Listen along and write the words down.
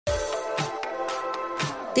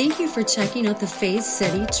Thank you for checking out the Faith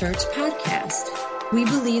City Church podcast. We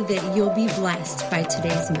believe that you'll be blessed by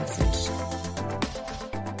today's message.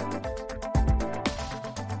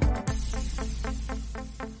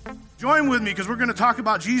 Join with me because we're going to talk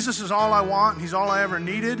about Jesus is all I want. He's all I ever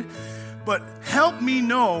needed. But help me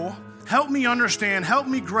know, help me understand, help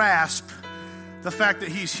me grasp the fact that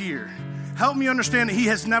he's here. Help me understand that he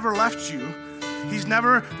has never left you. He's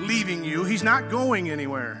never leaving you. He's not going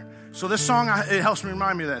anywhere. So this song, it helps me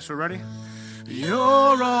remind me of that. So ready? You're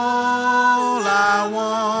all I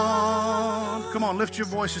want. Come on, lift your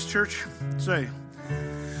voices, church. Say,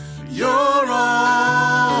 you're all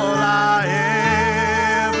I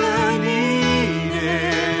ever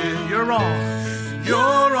needed. You're all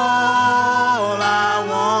I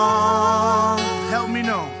want. Help me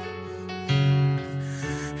know.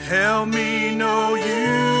 Help me know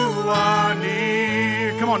you are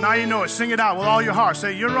near. Come on, now you know it. Sing it out with all your heart.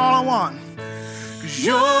 Say, you're all I want. 'Cause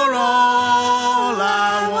you're all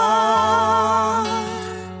I want.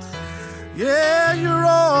 Yeah, you're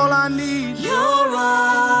all I need. You're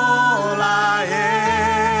all I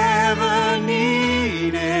ever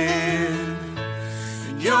needed.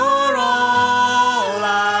 And you're all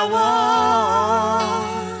I want.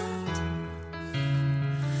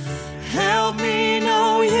 Help me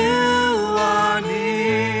know you are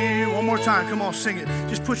near. One more time. Come on, sing it.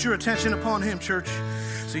 Just put your attention upon him, church.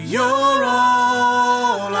 So you're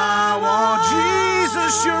all I want.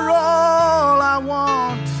 Jesus, you're all I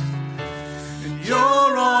want. And you're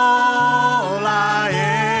all I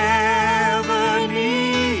ever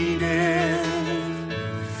needed.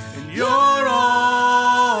 And you're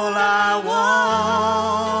all I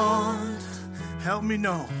want. Help me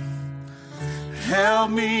know.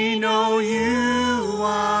 Help me know you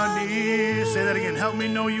are near. Say that again. Help me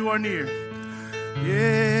know you are near.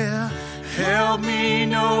 Yeah. Help me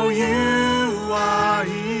know you are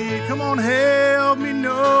here. Come on, help me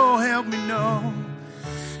know, help me know.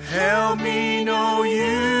 Help me know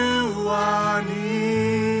you are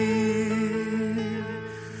near.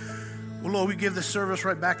 Well, Lord, we give this service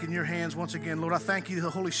right back in your hands once again. Lord, I thank you, the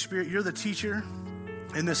Holy Spirit. You're the teacher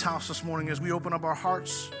in this house this morning as we open up our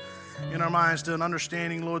hearts and our minds to an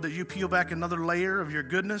understanding, Lord, that you peel back another layer of your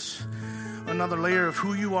goodness, another layer of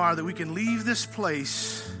who you are, that we can leave this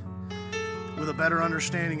place with a better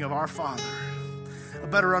understanding of our Father, a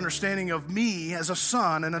better understanding of me as a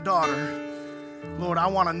son and a daughter. Lord, I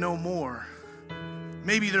want to know more.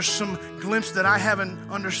 Maybe there's some glimpse that I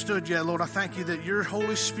haven't understood yet. Lord, I thank you that your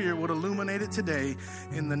Holy Spirit would illuminate it today.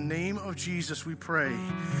 In the name of Jesus, we pray.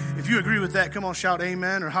 If you agree with that, come on, shout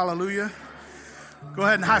amen or hallelujah. Go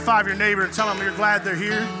ahead and high five your neighbor and tell them you're glad they're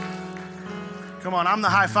here. Come on, I'm the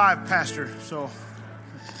high five pastor. So,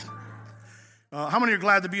 how many are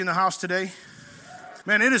glad to be in the house today?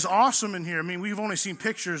 Man, it is awesome in here. I mean, we've only seen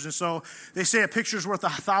pictures, and so they say a picture's worth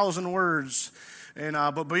 1,000 words. And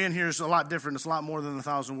but being here is a lot different. It's a lot more than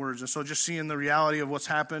 1,000 words. And so just seeing the reality of what's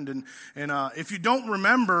happened. And if you don't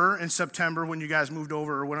remember in September when you guys moved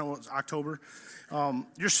over, or when it was October,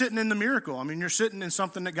 you're sitting in the miracle. I mean, you're sitting in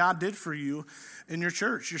something that God did for you in your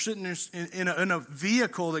church. You're sitting in a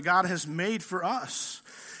vehicle that God has made for us.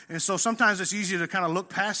 And so sometimes it's easy to kind of look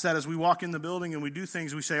past that as we walk in the building and we do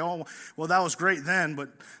things. We say, oh, well, that was great then, but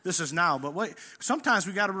this is now. But wait, sometimes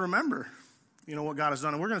we got to remember, what God has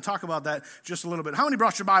done. And we're going to talk about that just a little bit. How many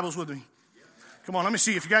brought your Bibles with me? Come on, let me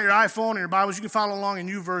see. If you got your iPhone or your Bibles, you can follow along in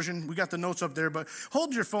YouVersion. We got the notes up there, but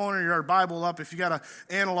hold your phone or your Bible up. If you got an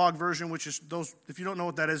analog version, which is those, if you don't know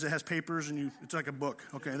what that is, it has papers and it's like a book.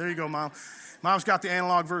 Okay, there you go, Mom. Mom's got the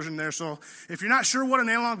analog version there. So if you're not sure what an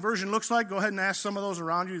analog version looks like, go ahead and ask some of those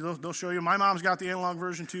around you. They'll show you. My mom's got the analog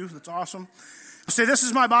version too. That's awesome. Say, this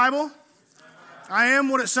is my Bible. I am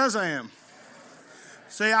what it says I am.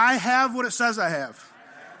 Say, I have what it says I have.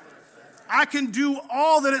 I can do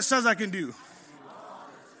all that it says I can do.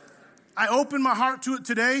 I open my heart to it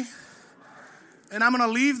today, and I'm going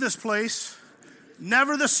to leave this place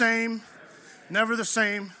never the same, never the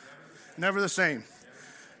same, never the same.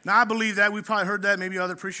 Now, I believe that. We probably heard that. Maybe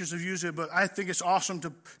other preachers have used it, but I think it's awesome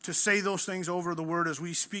to say those things over the Word as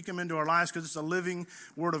we speak them into our lives, because it's a living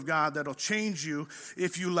Word of God that'll change you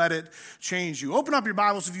if you let it change you. Open up your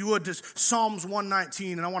Bibles, if you would, to Psalms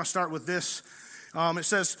 119, and I want to start with this. It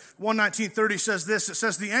says, 119:30 says this. It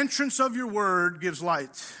says, the entrance of your Word gives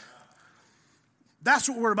light. That's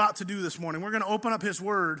what we're about to do this morning. We're going to open up His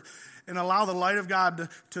Word and allow the light of God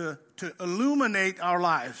to illuminate our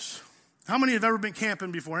lives. How many have ever been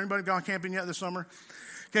camping before? Anybody gone camping yet this summer?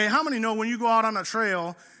 Okay, how many know when you go out on a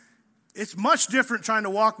trail, it's much different trying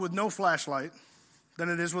to walk with no flashlight than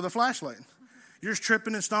it is with a flashlight. you're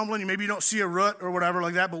tripping and stumbling. Maybe you don't see a root or whatever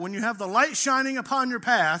like that. But when you have the light shining upon your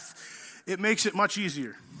path, it makes it much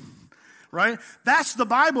easier, right? That's the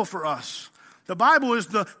Bible for us. The Bible is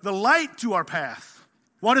the light to our path.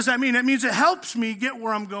 What does that mean? That means it helps me get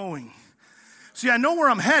where I'm going. See, I know where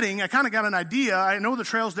I'm heading. I kind of got an idea. I know the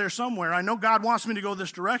trail's there somewhere. I know God wants me to go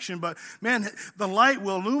this direction. But, man, the light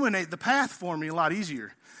will illuminate the path for me a lot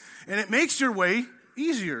easier. And it makes your way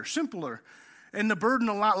easier, simpler, and the burden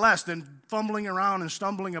a lot less than fumbling around and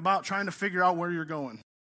stumbling about trying to figure out where you're going.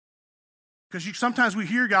 Because sometimes we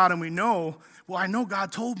hear God and we know, well, I know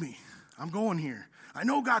God told me I'm going here. I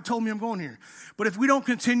know God told me I'm going here. But if we don't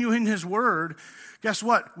continue in his word, guess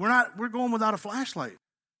what? We're going without a flashlight.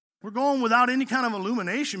 We're going without any kind of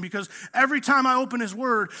illumination, because every time I open his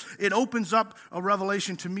word, it opens up a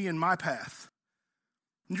revelation to me in my path.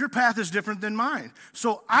 And your path is different than mine.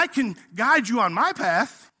 So I can guide you on my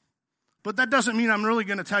path, but that doesn't mean I'm really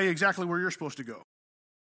going to tell you exactly where you're supposed to go.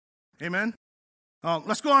 Amen?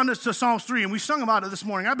 Let's go on to Psalms 3, and we sung about it this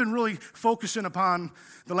morning. I've been really focusing upon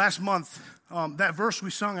the last month. That verse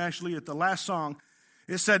we sung actually at the last song,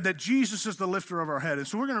 it said that Jesus is the lifter of our head. And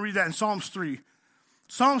so we're going to read that in Psalms 3.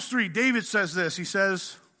 Psalms 3, David says this. He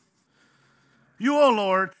says, "You, O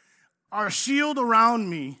Lord, are a shield around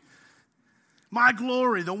me, my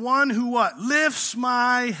glory, the one who what? Lifts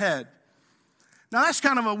my head." Now, that's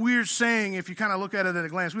kind of a weird saying if you kind of look at it at a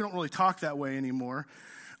glance. We don't really talk that way anymore.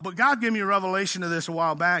 But God gave me a revelation of this a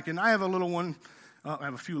while back, and I have a little one. I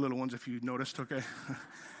have a few little ones, if you noticed, okay?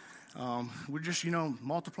 We're just,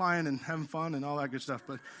 multiplying and having fun and all that good stuff.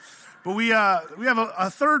 But we have a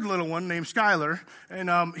third little one named Skylar,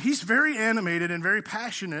 and he's very animated and very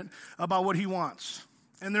passionate about what he wants.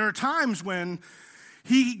 And there are times when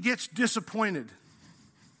he gets disappointed.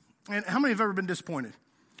 And how many have ever been disappointed?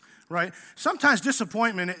 Right? Sometimes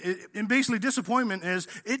disappointment is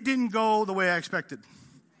it didn't go the way I expected.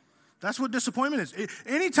 That's what disappointment is.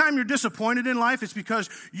 Anytime you're disappointed in life, it's because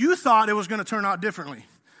you thought it was going to turn out differently.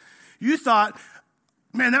 You thought,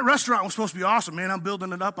 man, that restaurant was supposed to be awesome. Man, I'm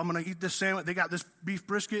building it up. I'm going to eat this sandwich. They got this beef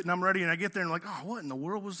brisket, and I'm ready. And I get there, and I'm like, oh, what in the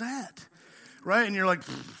world was that? Right? And you're like,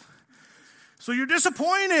 pfft. So you're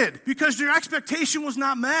disappointed because your expectation was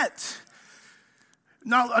not met.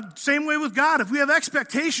 Now, same way with God. If we have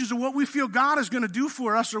expectations of what we feel God is going to do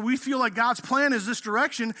for us, or we feel like God's plan is this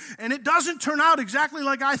direction, and it doesn't turn out exactly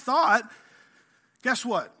like I thought, guess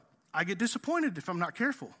what? I get disappointed if I'm not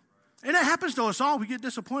careful. And it happens to us all. We get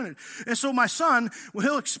disappointed. And so my son,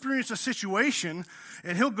 he'll experience a situation,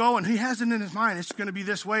 and he'll go, and he has it in his mind, it's going to be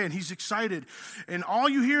this way, and he's excited. And all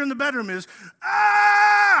you hear in the bedroom is,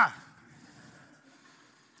 ah!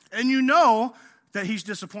 And you know that he's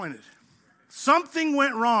disappointed. Something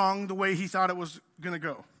went wrong the way he thought it was going to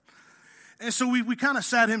go. And so we kind of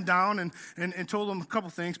sat him down and told him a couple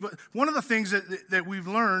things. But one of the things that we've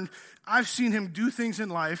learned, I've seen him do things in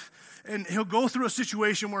life, and he'll go through a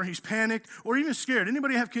situation where he's panicked or even scared.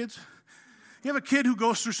 Anybody have kids? You have a kid who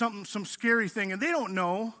goes through some scary thing, and they don't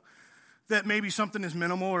know that maybe something is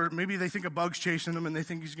minimal, or maybe they think a bug's chasing them and they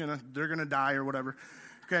think they're going to die or whatever.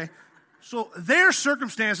 Okay? So their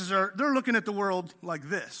circumstances they're looking at the world like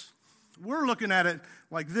this. We're looking at it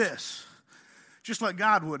like this, just like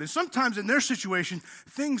God would. And sometimes in their situation,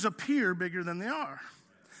 things appear bigger than they are.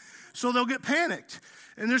 So they'll get panicked.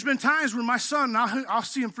 And there's been times where my son, I'll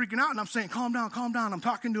see him freaking out, and I'm saying, calm down, calm down. I'm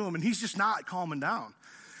talking to him, and he's just not calming down.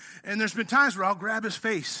 And there's been times where I'll grab his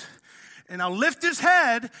face, and I'll lift his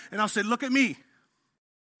head, and I'll say, look at me.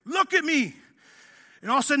 Look at me.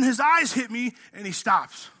 And all of a sudden, his eyes hit me, and he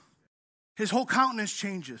stops. His whole countenance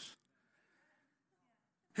changes.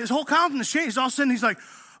 His whole countenance changes. All of a sudden, he's like,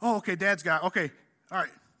 oh, okay, Dad's got, okay, all right.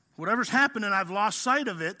 Whatever's happening, I've lost sight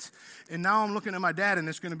of it, and now I'm looking at my dad, and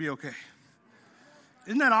it's going to be okay.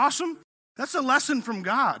 Isn't that awesome? That's a lesson from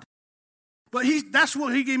God. But that's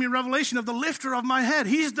what he gave me a revelation of, the lifter of my head.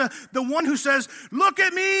 He's the one who says, look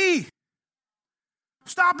at me.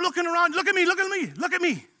 Stop looking around. Look at me, look at me, look at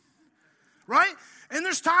me. Right? And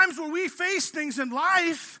there's times where we face things in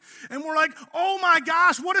life, and we're like, oh my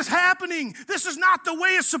gosh, what is happening? This is not the way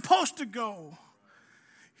it's supposed to go.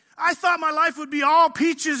 I thought my life would be all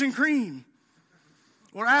peaches and cream,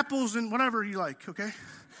 or apples and whatever you like, okay?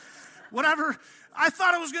 Whatever. I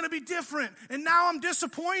thought it was going to be different, and now I'm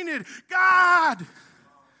disappointed. God!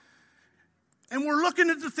 And we're looking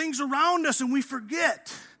at the things around us, and we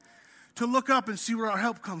forget to look up and see where our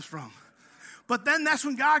help comes from. But then that's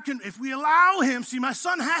when God can, if we allow him, see, my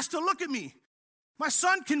son has to look at me. My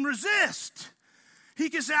son can resist. He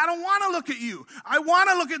can say, I don't want to look at you. I want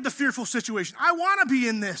to look at the fearful situation. I want to be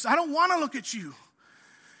in this. I don't want to look at you.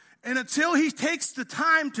 And until he takes the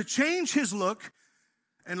time to change his look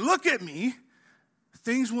and look at me,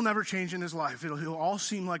 things will never change in his life. He'll all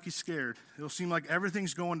seem like he's scared. It'll seem like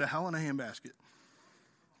everything's going to hell in a handbasket,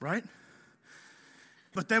 right?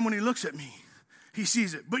 But then when he looks at me, he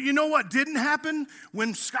sees it. But you know what didn't happen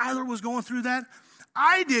when Skylar was going through that?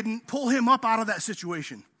 I didn't pull him up out of that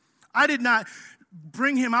situation. I did not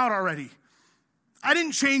bring him out already. I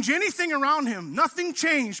didn't change anything around him. Nothing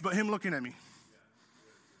changed but him looking at me.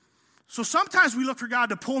 So sometimes we look for God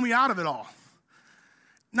to pull me out of it all.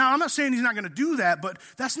 Now, I'm not saying he's not going to do that, but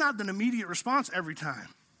that's not an immediate response every time.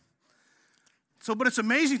 So, but it's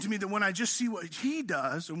amazing to me that when I just see what he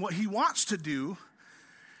does and what he wants to do,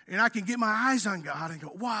 and I can get my eyes on God and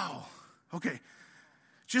go, wow, okay.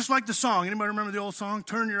 Just like the song. Anybody remember the old song,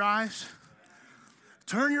 Turn Your Eyes?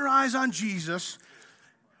 Turn your eyes on Jesus,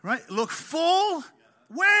 right? Look full,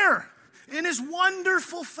 where? In his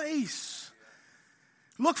wonderful face.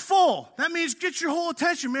 Look full. That means get your whole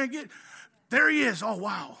attention, man. There he is. Oh,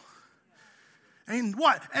 wow. And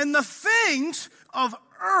what? And the things of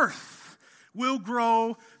earth will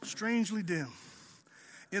grow strangely dim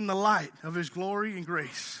in the light of his glory and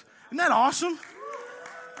grace. Isn't that awesome?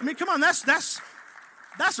 I mean, come on,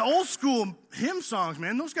 that's old school hymn songs,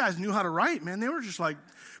 man. Those guys knew how to write, man. They were just like,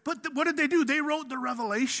 but what did they do? They wrote the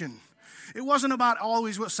revelation. It wasn't about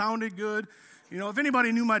always what sounded good. You know, if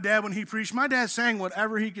anybody knew my dad when he preached, my dad sang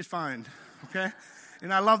whatever he could find, okay?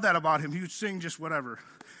 And I love that about him. He would sing just whatever.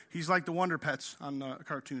 He's like the Wonder Pets on a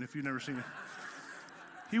cartoon, if you've never seen it.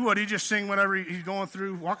 He would. He'd just sing whatever he's going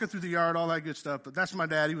through, walking through the yard, all that good stuff. But that's my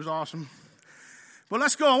dad. He was awesome. But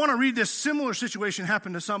let's go. I want to read this similar situation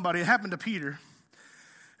happened to somebody. It happened to Peter.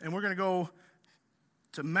 And we're going to go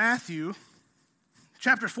to Matthew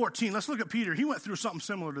chapter 14. Let's look at Peter. He went through something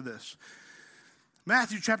similar to this.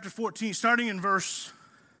 Matthew chapter 14, starting in verse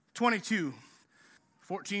 22.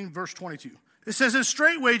 14, verse 22. It says, and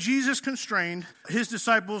straightway Jesus constrained his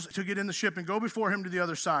disciples to get in the ship and go before him to the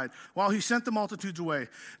other side, while he sent the multitudes away.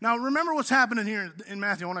 Now, remember what's happening here in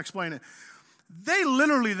Matthew. I want to explain it. They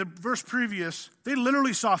literally, the verse previous, they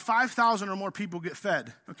literally saw 5,000 or more people get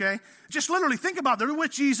fed, okay? Just literally, think about it. They're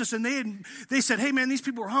with Jesus, and they said, hey, man, these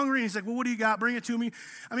people are hungry. And he's like, well, what do you got? Bring it to me.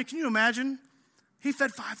 I mean, can you imagine? He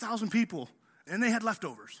fed 5,000 people, and they had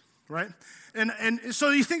leftovers, right? And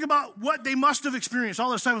so you think about what they must have experienced. All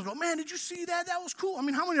the disciples go, man, did you see that? That was cool. I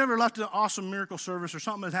mean, how many ever left an awesome miracle service or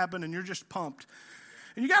something that happened, and you're just pumped?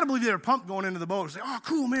 And you got to believe they were pumped going into the boat. It's like, oh,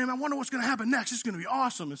 cool, man. I wonder what's going to happen next. It's going to be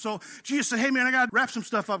awesome. And so Jesus said, hey, man, I got to wrap some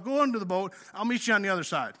stuff up. Go into the boat. I'll meet you on the other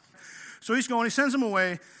side. So he's going. He sends them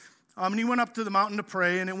away. And he went up to the mountain to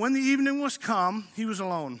pray. And when the evening was come, he was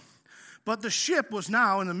alone. But the ship was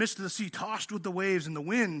now in the midst of the sea, tossed with the waves, and the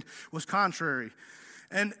wind was contrary.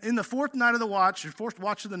 And in the fourth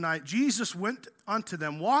watch of the night, Jesus went unto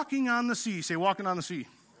them, walking on the sea. Say, walking on the sea.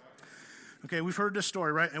 Okay, we've heard this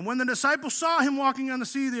story, right? And when the disciples saw him walking on the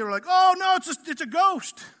sea, they were like, oh, no, it's a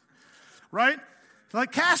ghost, right?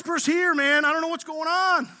 Like, Casper's here, man. I don't know what's going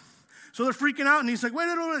on. So they're freaking out, and he's like, wait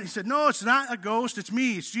a minute. He said, no, it's not a ghost. It's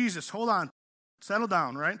me. It's Jesus. Hold on. Settle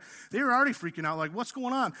down, right? They were already freaking out, like, what's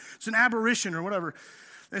going on? It's an aberration or whatever.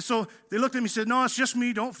 And so they looked at him and said, no, it's just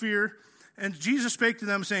me. Don't fear. And Jesus spake to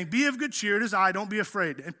them, saying, be of good cheer. It is I. Don't be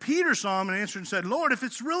afraid. And Peter saw him and answered and said, Lord, if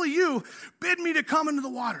it's really you, bid me to come into the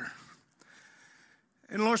water.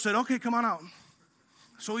 And the Lord said, okay, come on out.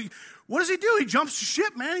 So what does he do? He jumps the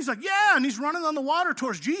ship, man. He's like, yeah, and he's running on the water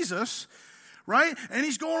towards Jesus, right? And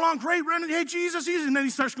he's going along great, running, hey, Jesus. And then he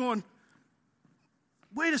starts going,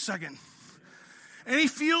 wait a second. And he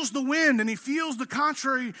feels the wind, and he feels the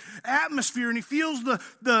contrary atmosphere, and he feels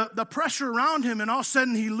the pressure around him, and all of a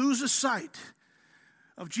sudden he loses sight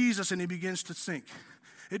of Jesus, and he begins to sink.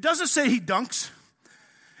 It doesn't say he dunks.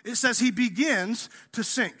 It says he begins to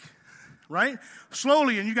sink. Right?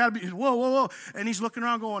 Slowly, and you got to be, whoa, whoa, whoa. And he's looking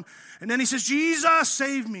around going, and then he says, Jesus,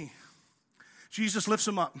 save me. Jesus lifts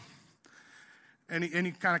him up. And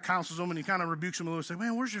he kind of counsels him, and he kind of rebukes him a little and says,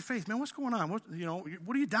 man, where's your faith? Man, what's going on? What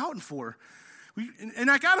are you doubting for? And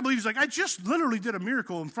I got to believe, he's like, I just literally did a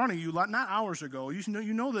miracle in front of you not hours ago.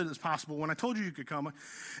 You know that it's possible when I told you could come.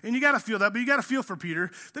 And you got to feel that, but you got to feel for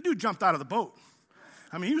Peter. The dude jumped out of the boat.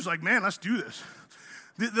 I mean, he was like, man, let's do this.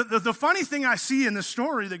 The funny thing I see in this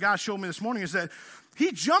story that God showed me this morning is that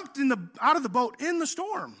he jumped out of the boat in the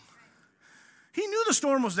storm. He knew the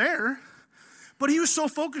storm was there, but he was so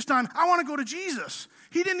focused on, I want to go to Jesus.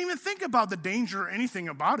 He didn't even think about the danger or anything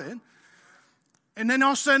about it. And then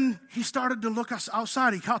all of a sudden, he started to look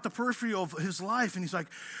outside. He caught the periphery of his life, and he's like,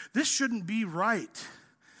 this shouldn't be right.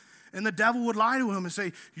 And the devil would lie to him and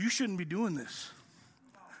say, you shouldn't be doing this.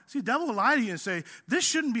 See, the devil will lie to you and say, this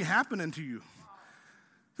shouldn't be happening to you.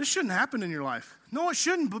 This shouldn't happen in your life. No, it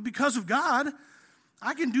shouldn't, but because of God,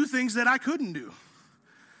 I can do things that I couldn't do.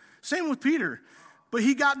 Same with Peter. But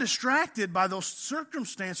he got distracted by those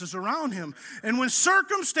circumstances around him. And when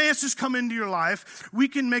circumstances come into your life, we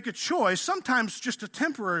can make a choice, sometimes just a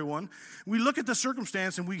temporary one. We look at the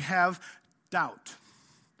circumstance and we have doubt.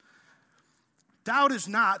 Doubt is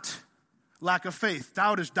not lack of faith.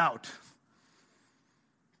 Doubt is doubt.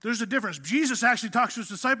 There's a difference. Jesus actually talks to his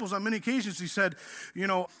disciples on many occasions. He said,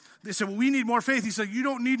 they said, well, we need more faith. He said, you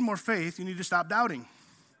don't need more faith. You need to stop doubting.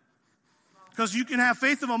 Because you can have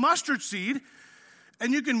faith of a mustard seed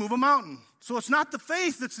and you can move a mountain. So it's not the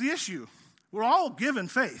faith that's the issue. We're all given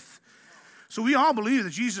faith. So we all believe that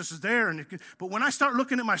Jesus is there. But when I start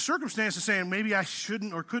looking at my circumstances saying maybe I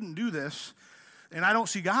shouldn't or couldn't do this, and I don't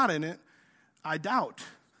see God in it, I doubt.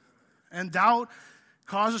 And doubt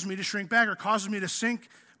causes me to shrink back or causes me to sink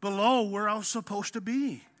below where I was supposed to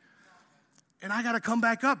be. And I got to come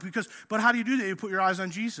back up but how do you do that? You put your eyes on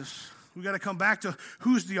Jesus. We got to come back to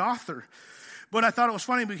who's the author. But I thought it was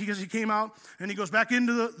funny because he came out and he goes back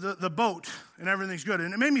into the boat and everything's good.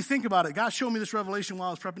 And it made me think about it. God showed me this revelation while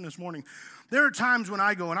I was prepping this morning. There are times when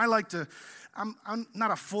I go and I like to, I'm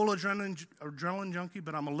not a full adrenaline junkie,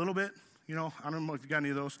 but I'm a little bit. I don't know if you got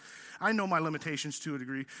any of those. I know my limitations to a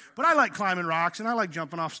degree. But I like climbing rocks and I like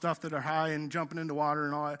jumping off stuff that are high and jumping into water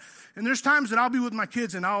and all that. And there's times that I'll be with my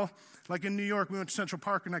kids and like in New York, we went to Central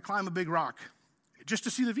Park and I climb a big rock just to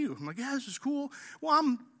see the view. I'm like, yeah, this is cool. Well,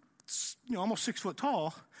 I'm almost 6 foot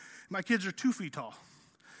tall. My kids are 2 feet tall.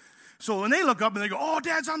 So when they look up and they go, oh,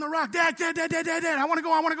 Dad's on the rock. Dad, I want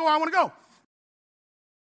to go.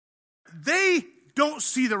 They don't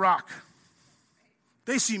see the rock.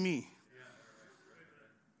 They see me.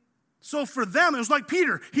 So for them, it was like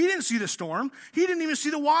Peter. He didn't see the storm. He didn't even see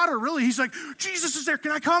the water, really. He's like, Jesus is there.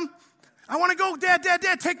 Can I come? I want to go.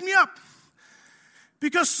 Dad, take me up.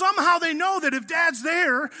 Because somehow they know that if Dad's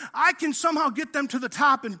there, I can somehow get them to the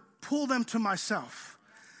top and pull them to myself.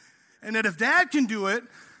 And that if Dad can do it,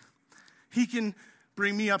 he can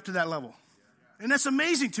bring me up to that level. And that's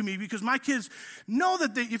amazing to me because my kids know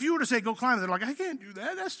that if you were to say, go climb, they're like, I can't do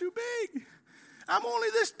that. That's too big. I'm only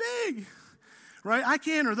this big. Right? I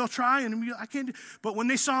can, or they'll try, and I can't do. But when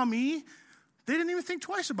they saw me, they didn't even think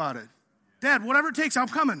twice about it. Dad, whatever it takes, I'm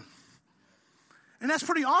coming. And that's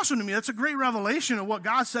pretty awesome to me. That's a great revelation of what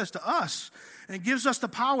God says to us. And it gives us the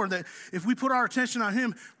power that if we put our attention on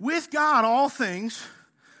him, with God, all things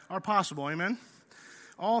are possible. Amen?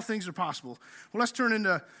 All things are possible. Well, let's turn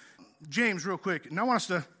into James real quick. And I want us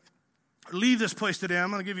to leave this place today. I'm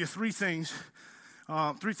going to give you three things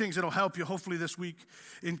that'll help you hopefully this week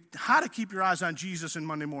in how to keep your eyes on Jesus in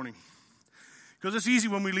Monday morning. Because it's easy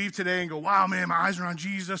when we leave today and go, wow, man, my eyes are on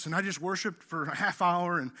Jesus, and I just worshiped for a half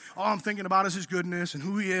hour, and all I'm thinking about is his goodness and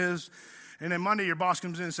who he is. And then Monday your boss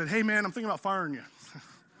comes in and said, hey, man, I'm thinking about firing you.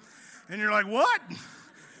 And you're like, what?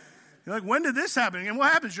 You're like, when did this happen? And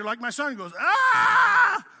what happens? You're like my son goes,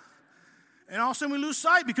 ah! And all of a sudden we lose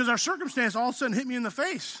sight because our circumstance all of a sudden hit me in the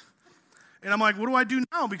face. And I'm like, what do I do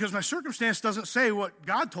now? Because my circumstance doesn't say what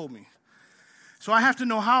God told me. So I have to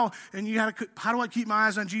know how, and how do I keep my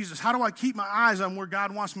eyes on Jesus? How do I keep my eyes on where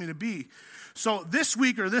God wants me to be? So this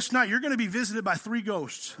week or this night, you're going to be visited by 3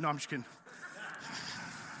 ghosts. No, I'm just kidding.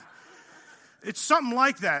 It's something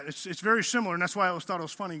like that. It's very similar, and that's why I always thought it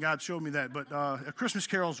was funny. God showed me that. But A Christmas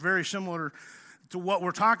Carol is very similar to what we're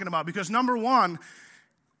talking about. Because number one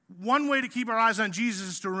way to keep our eyes on Jesus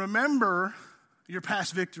is to remember your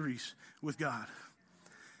past victories with God.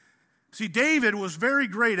 See, David was very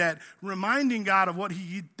great at reminding God of what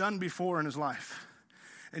he'd done before in his life.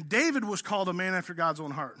 And David was called a man after God's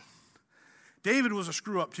own heart. David was a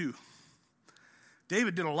screw-up too.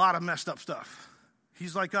 David did a lot of messed up stuff.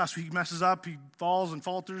 He's like us. He messes up, he falls and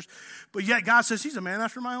falters. But yet God says he's a man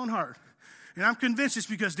after my own heart. And I'm convinced it's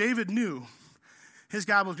because David knew his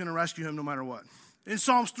God was going to rescue him no matter what. In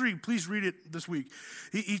Psalms 3, please read it this week.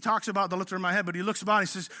 He talks about the lifter of my head, but he looks about and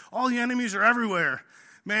he says, all the enemies are everywhere.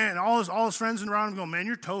 Man, all his friends around him go, man,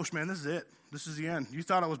 you're toast, man. This is it. This is the end. You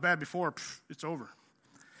thought it was bad before. It's over.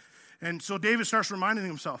 And so David starts reminding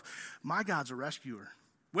himself, my God's a rescuer.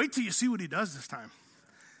 Wait till you see what he does this time.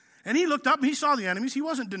 And he looked up and he saw the enemies. He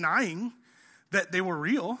wasn't denying that they were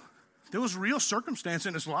real. There was real circumstance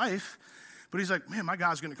in his life. But he's like, man, my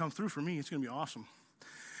God's going to come through for me. It's going to be awesome.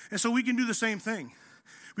 And so we can do the same thing.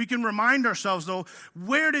 We can remind ourselves, though,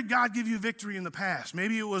 where did God give you victory in the past?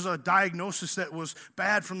 Maybe it was a diagnosis that was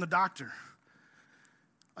bad from the doctor.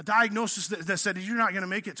 A diagnosis that said, you're not going to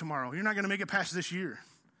make it tomorrow. You're not going to make it past this year.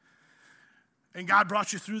 And God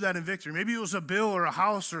brought you through that in victory. Maybe it was a bill or a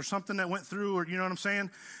house or something that went through, or you know what I'm saying?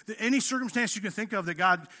 Any circumstance you can think of that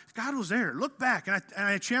God was there. Look back. And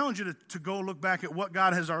I challenge you to go look back at what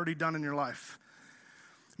God has already done in your life.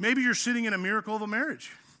 Maybe you're sitting in a miracle of a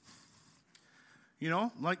marriage. You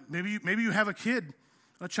know, like maybe you have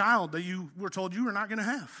a child that you were told you were not going to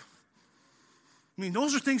have. I mean,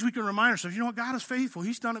 those are things we can remind ourselves. You know what? God is faithful.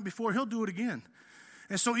 He's done it before. He'll do it again.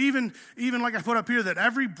 And so even like I put up here, that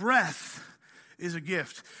every breath is a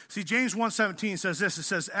gift. See, James 1:17 says this. It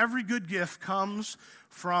says, every good gift comes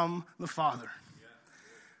from the Father.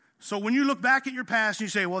 So when you look back at your past and you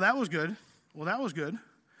say, well, that was good. Well, that was good.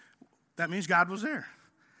 That means God was there.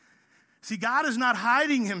 See, God is not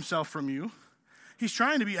hiding himself from you. He's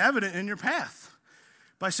trying to be evident in your path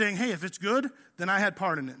by saying, hey, if it's good, then I had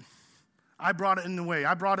part in it. I brought it in the way.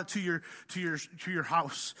 I brought it to your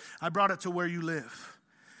house. I brought it to where you live.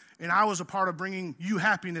 And I was a part of bringing you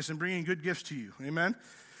happiness and bringing good gifts to you. Amen?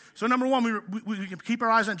 So number one, we can keep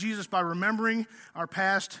our eyes on Jesus by remembering our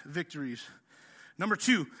past victories. Number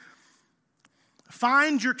two,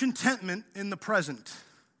 find your contentment in the present.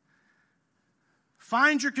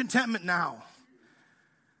 Find your contentment now.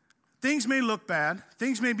 Things may look bad.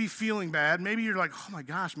 Things may be feeling bad. Maybe you're like, oh my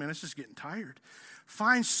gosh, man, it's just getting tired.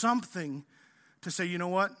 Find something to say, you know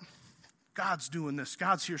what? God's doing this.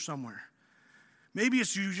 God's here somewhere. Maybe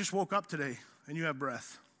it's you just woke up today and you have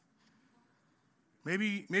breath.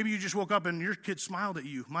 Maybe you just woke up and your kid smiled at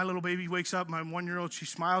you. My little baby wakes up, my 1-year-old, she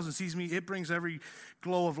smiles and sees me. It brings every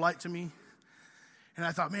glow of light to me. And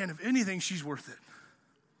I thought, man, if anything, she's worth it.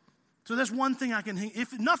 So that's one thing I can,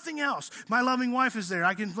 if nothing else, my loving wife is there.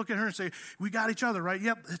 I can look at her and say, we got each other, right?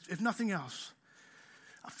 Yep, if nothing else.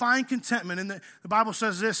 Find contentment. And the Bible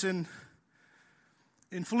says this in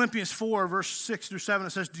Philippians 4, verse 6 through 7, it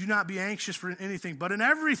says, do not be anxious for anything, but in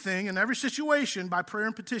everything, in every situation, by prayer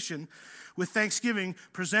and petition, with thanksgiving,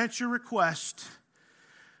 present your request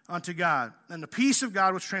unto God. And the peace of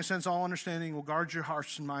God, which transcends all understanding, will guard your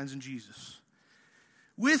hearts and minds in Jesus.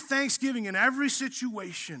 With thanksgiving in every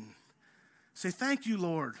situation, say, thank you,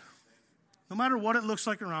 Lord. No matter what it looks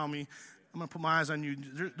like around me, I'm going to put my eyes on you.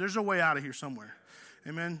 There's a way out of here somewhere.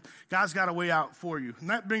 Amen. God's got a way out for you. And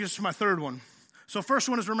that brings us to my third one. So first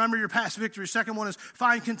one is remember your past victory. Second one is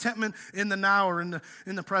find contentment in the now or in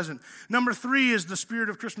the present. Number 3 is the spirit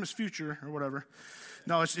of Christmas future or whatever.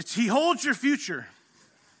 No, it's he holds your future.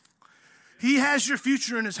 He has your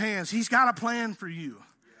future in his hands. He's got a plan for you.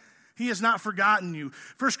 He has not forgotten you.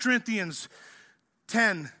 1 Corinthians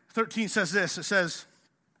 10:13 says this. It says,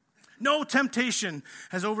 no temptation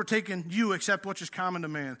has overtaken you except what is common to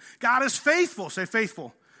man. God is faithful. Say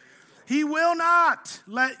faithful. He will not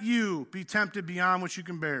let you be tempted beyond what you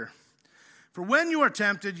can bear. For when you are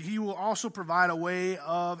tempted, he will also provide a way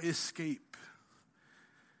of escape.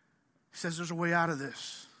 He says there's a way out of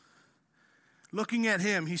this. Looking at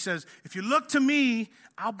him, he says, if you look to me,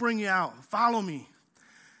 I'll bring you out. Follow me.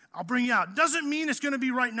 I'll bring you out. Doesn't mean it's going to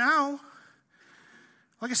be right now.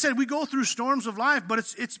 Like I said, we go through storms of life,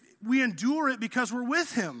 but we endure it because we're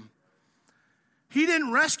with him. He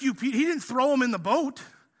didn't rescue Peter. He didn't throw him in the boat.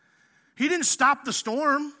 He didn't stop the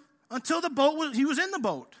storm until he was in the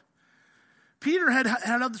boat. Peter had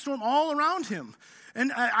the storm all around him.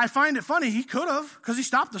 And I find it funny, he could have, because he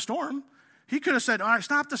stopped the storm. He could have said, all right,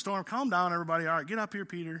 stop the storm, calm down, everybody. All right, get up here,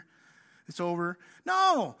 Peter. It's over.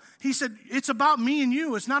 No, he said, it's about me and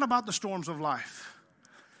you. It's not about the storms of life.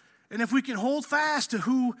 And if we can hold fast to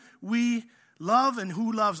who we love and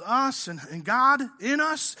who loves us and God in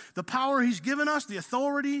us, the power he's given us, the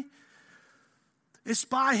authority, it's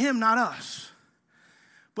by him, not us.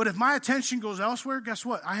 But if my attention goes elsewhere, guess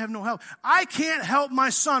what? I have no help. I can't help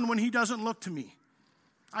my son when he doesn't look to me.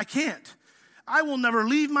 I can't. I will never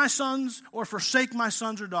leave my sons or forsake my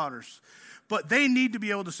sons or daughters. But they need to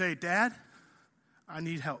be able to say, Dad, I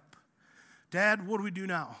need help. Dad, what do we do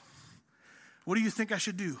now? What do you think I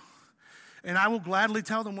should do? And I will gladly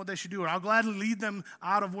tell them what they should do, or I'll gladly lead them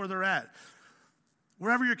out of where they're at.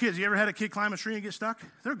 Wherever your kids, you ever had a kid climb a tree and get stuck?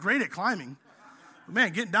 They're great at climbing. But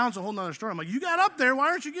man, getting down's a whole nother story. I'm like, you got up there, why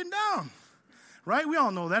aren't you getting down? Right? We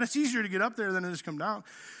all know that. It's easier to get up there than it is to come down.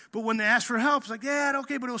 But when they ask for help, it's like, yeah,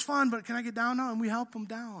 okay, but it was fun, but can I get down now? And we help them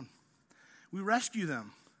down. We rescue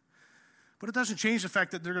them. But it doesn't change the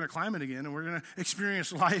fact that they're going to climb it again, and we're going to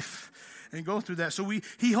experience life and go through that. So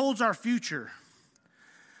he holds our future.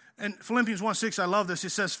 And Philippians 1:6, I love this.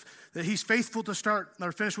 It says that he's faithful to start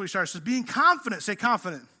or finish what he starts. It says being confident. Say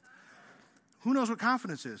confident. Who knows what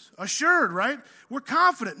confidence is? Assured, right? We're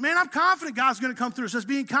confident. Man, I'm confident God's going to come through. It says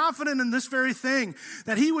being confident in this very thing,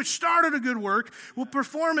 that he which started a good work will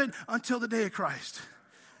perform it until the day of Christ.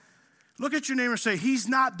 Look at your neighbor and say, he's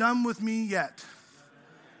not done with me yet.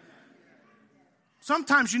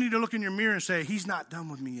 Sometimes you need to look in your mirror and say, he's not done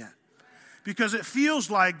with me yet. Because it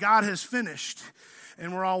feels like God has finished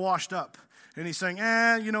and we're all washed up. And he's saying,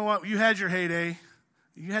 you know what? You had your heyday.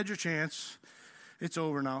 You had your chance. It's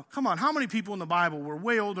over now. Come on, how many people in the Bible were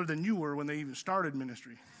way older than you were when they even started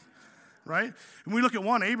ministry? Right? And we look at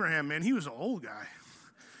one, Abraham, man, he was an old guy.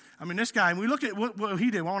 I mean, this guy, and we look at what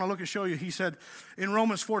he did. I want to look and show you. He said in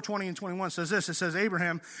Romans 4:20 and 21 says this. It says,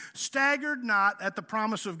 Abraham staggered not at the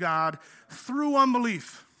promise of God through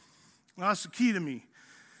unbelief. Well, that's the key to me.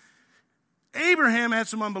 Abraham had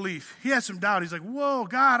some unbelief. He had some doubt. He's like, whoa,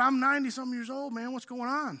 God, I'm 90-something years old, man. What's going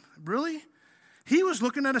on? Really? He was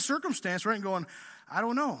looking at a circumstance, right, and going, I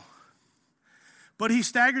don't know. But he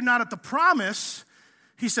staggered not at the promise.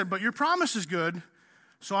 He said, but your promise is good.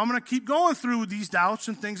 So I'm going to keep going through these doubts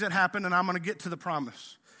and things that happen, and I'm going to get to the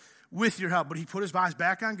promise with your help. But he put his eyes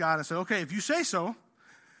back on God and said, okay, if you say so,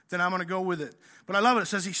 then I'm going to go with it. But I love it. It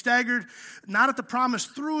says he staggered not at the promise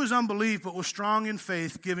through his unbelief, but was strong in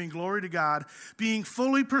faith, giving glory to God, being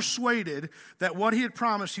fully persuaded that what he had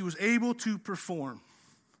promised he was able to perform.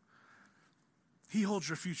 He holds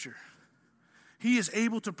your future. He is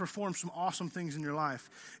able to perform some awesome things in your life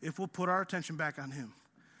if we'll put our attention back on him.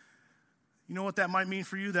 You know what that might mean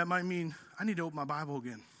for you? That might mean I need to open my Bible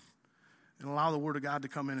again and allow the Word of God to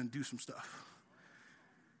come in and do some stuff.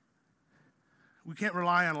 We can't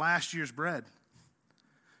rely on last year's bread,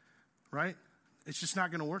 right? It's just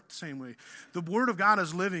not going to work the same way. The Word of God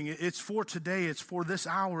is living. It's for today. It's for this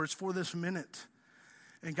hour. It's for this minute.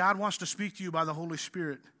 And God wants to speak to you by the Holy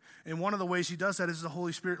Spirit. And one of the ways he does that is the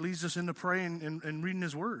Holy Spirit leads us into praying and reading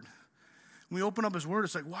his Word. When we open up his Word,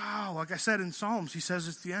 it's like, wow, like I said in Psalms, he says,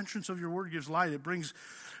 it's the entrance of your Word gives light. It brings,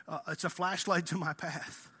 it's a flashlight to my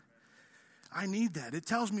path. I need that. It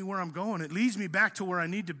tells me where I'm going. It leads me back to where I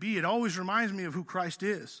need to be. It always reminds me of who Christ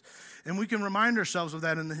is. And we can remind ourselves of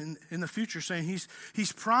that in the future, saying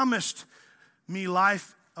he's promised me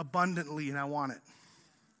life abundantly, and I want it.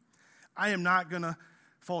 I am not going to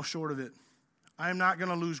fall short of it. I am not going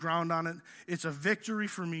to lose ground on it. It's a victory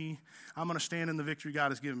for me. I'm going to stand in the victory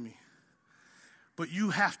God has given me. But you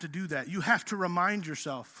have to do that. You have to remind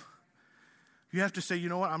yourself. You have to say, you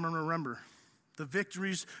know what, I'm going to remember the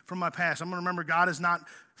victories from my past. I'm going to remember God has not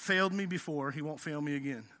failed me before. He won't fail me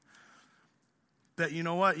again. That, you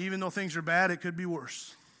know what, even though things are bad, it could be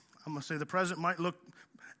worse. I'm going to say the present might look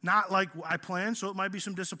not like I planned, so it might be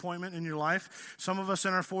some disappointment in your life. Some of us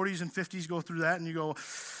in our 40s and 50s go through that, and you go,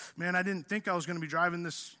 man, I didn't think I was going to be driving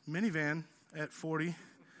this minivan at 40.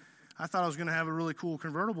 I thought I was going to have a really cool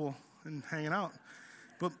convertible and hanging out.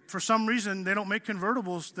 But for some reason, they don't make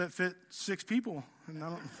convertibles that fit 6 people. And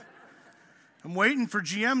I'm waiting for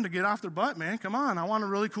GM to get off their butt, man. Come on, I want a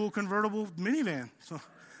really cool convertible minivan. So,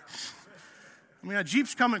 I mean, a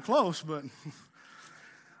Jeep's coming close, but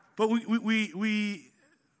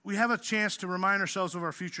we have a chance to remind ourselves of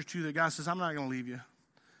our future too. That God says, I'm not going to leave you.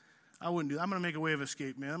 I wouldn't do that. I'm going to make a way of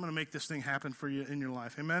escape, man. I'm going to make this thing happen for you in your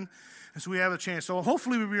life. Amen? And so we have a chance. So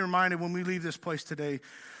hopefully we'll be reminded when we leave this place today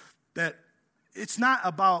that it's not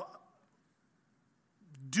about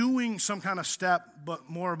doing some kind of step, but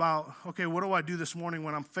more about, okay, what do I do this morning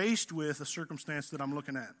when I'm faced with a circumstance that I'm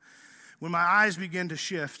looking at? When my eyes begin to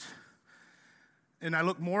shift and I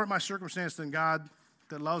look more at my circumstance than God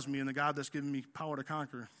that loves me and the God that's given me power to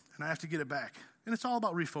conquer, and I have to get it back. And it's all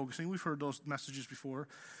about refocusing. We've heard those messages before.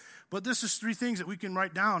 But this is 3 things that we can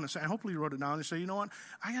write down and say, hopefully you wrote it down and say, you know what,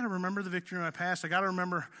 I got to remember the victory in my past. I got to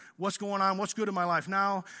remember what's going on, what's good in my life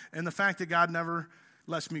now, and the fact that God never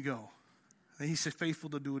lets me go. And he's faithful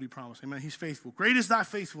to do what he promised. Amen. He's faithful. Great is thy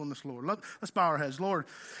faithfulness, Lord. Let's bow our heads. Lord,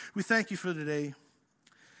 we thank you for today.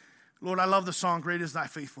 Lord, I love the song, Great is thy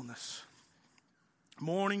faithfulness.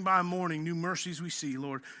 Morning by morning, new mercies we see,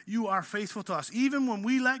 Lord. You are faithful to us. Even when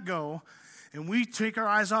we let go and we take our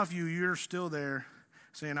eyes off you, you're still there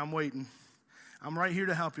saying, I'm waiting. I'm right here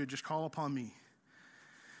to help you. Just call upon me.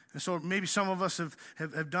 And so maybe some of us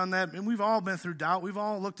have done that, and we've all been through doubt. We've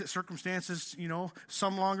all looked at circumstances, you know,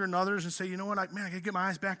 some longer than others, and say, you know what, I got to get my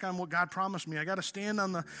eyes back on what God promised me. I got to stand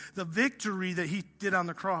on the victory that he did on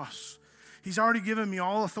the cross. He's already given me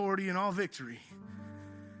all authority and all victory.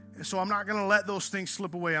 And so I'm not going to let those things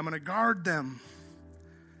slip away. I'm going to guard them.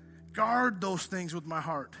 Guard those things with my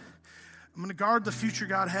heart. I'm going to guard the future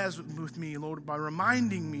God has with me, Lord, by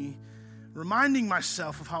reminding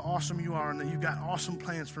myself of how awesome you are and that you've got awesome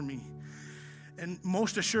plans for me. And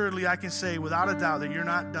most assuredly, I can say without a doubt that you're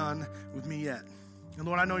not done with me yet. And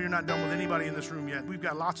Lord, I know you're not done with anybody in this room yet. We've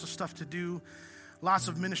got lots of stuff to do, lots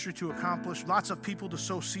of ministry to accomplish, lots of people to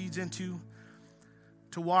sow seeds into,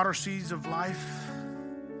 to water seeds of life.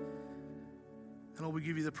 And Lord, we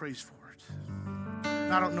give you the praise for it.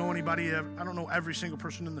 I don't know anybody, I don't know every single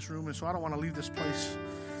person in this room, and so I don't want to leave this place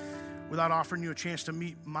without offering you a chance to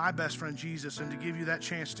meet my best friend Jesus and to give you that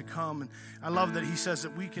chance to come. And I love that he says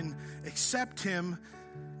that we can accept him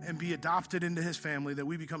and be adopted into his family, that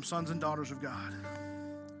we become sons and daughters of God.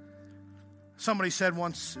 Somebody said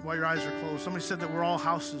once, while your eyes are closed, somebody said that we're all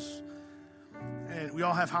houses. And we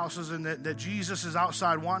all have houses, and that Jesus is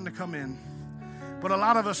outside wanting to come in. But a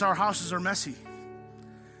lot of us, our houses are messy.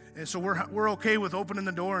 And so we're okay with opening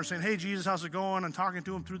the door and saying, hey, Jesus, how's it going? And talking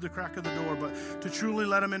to him through the crack of the door. But to truly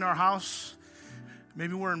let him in our house,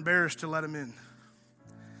 maybe we're embarrassed to let him in.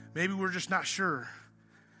 Maybe we're just not sure.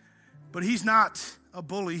 But he's not a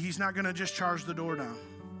bully. He's not going to just charge the door down.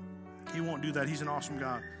 He won't do that. He's an awesome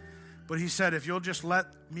God. But he said, if you'll just let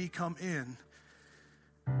me come in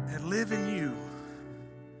and live in you,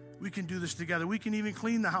 we can do this together. We can even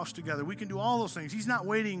clean the house together. We can do all those things. He's not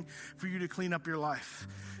waiting for you to clean up your life,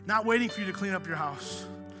 not waiting for you to clean up your house.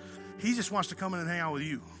 He just wants to come in and hang out with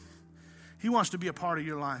you. He wants to be a part of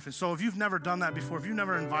your life. And so if you've never done that before, if you've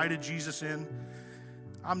never invited Jesus in,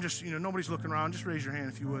 I'm just, nobody's looking around. Just raise your hand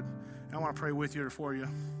if you would. I want to pray with you or for you.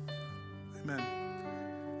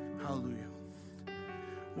 Amen. Hallelujah.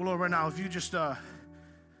 Well, Lord, right now, if you just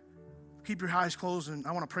keep your eyes closed, and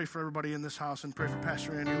I want to pray for everybody in this house and pray for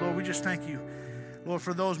Pastor Andy. Lord, we just thank you, Lord,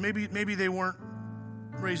 for those, maybe they weren't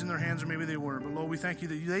raising their hands, or maybe they were, but Lord, we thank you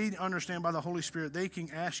that they understand by the Holy Spirit they can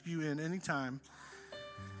ask you in anytime,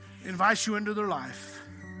 invite you into their life,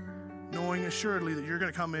 knowing assuredly that you're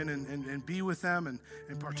going to come in and be with them and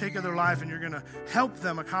partake of their life, and you're going to help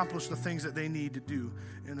them accomplish the things that they need to do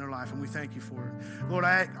in their life, and we thank you for it. Lord,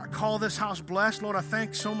 I call this house blessed. Lord, I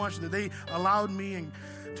thank so much that they allowed me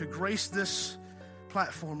to grace this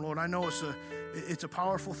platform, Lord. I know it's a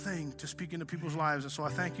powerful thing to speak into people's lives, and so I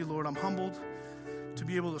thank you, Lord. I'm humbled to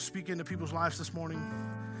be able to speak into people's lives this morning.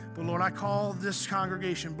 But Lord, I call this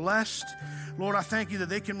congregation blessed. Lord, I thank you that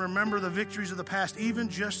they can remember the victories of the past, even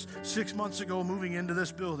just 6 months ago moving into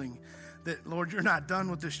this building. That, Lord, you're not done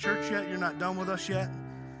with this church yet. You're not done with us yet.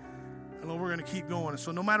 And Lord, we're going to keep going. And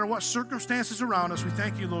so no matter what circumstances around us, we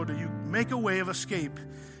thank you, Lord, that you make a way of escape.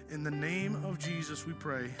 In the name of Jesus, we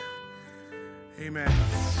pray. Amen.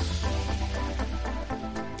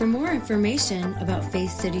 For more information about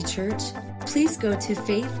Faith City Church, please go to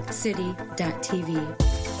faithcity.tv.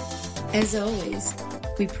 As always,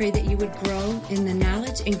 we pray that you would grow in the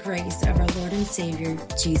knowledge and grace of our Lord and Savior,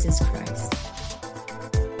 Jesus Christ.